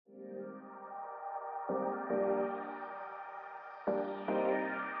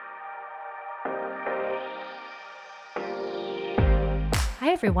Hi,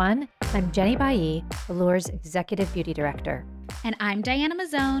 everyone. I'm Jenny Bailly, Allure's Executive Beauty Director. And I'm Diana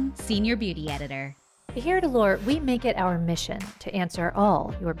Mazzone, Senior Beauty Editor. Here at Allure, we make it our mission to answer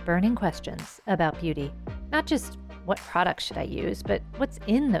all your burning questions about beauty. Not just what products should I use, but what's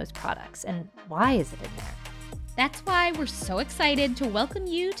in those products and why is it in there? That's why we're so excited to welcome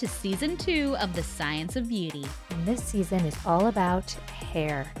you to Season 2 of The Science of Beauty. And this season is all about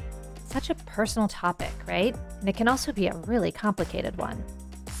hair. Such a personal topic, right? And it can also be a really complicated one.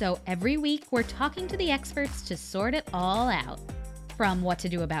 So every week, we're talking to the experts to sort it all out. From what to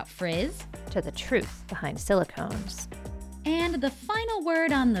do about frizz, to the truth behind silicones, and the final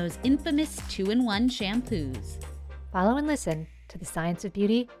word on those infamous 2-in-1 shampoos. Follow and listen to The Science of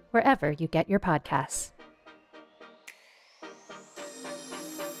Beauty wherever you get your podcasts.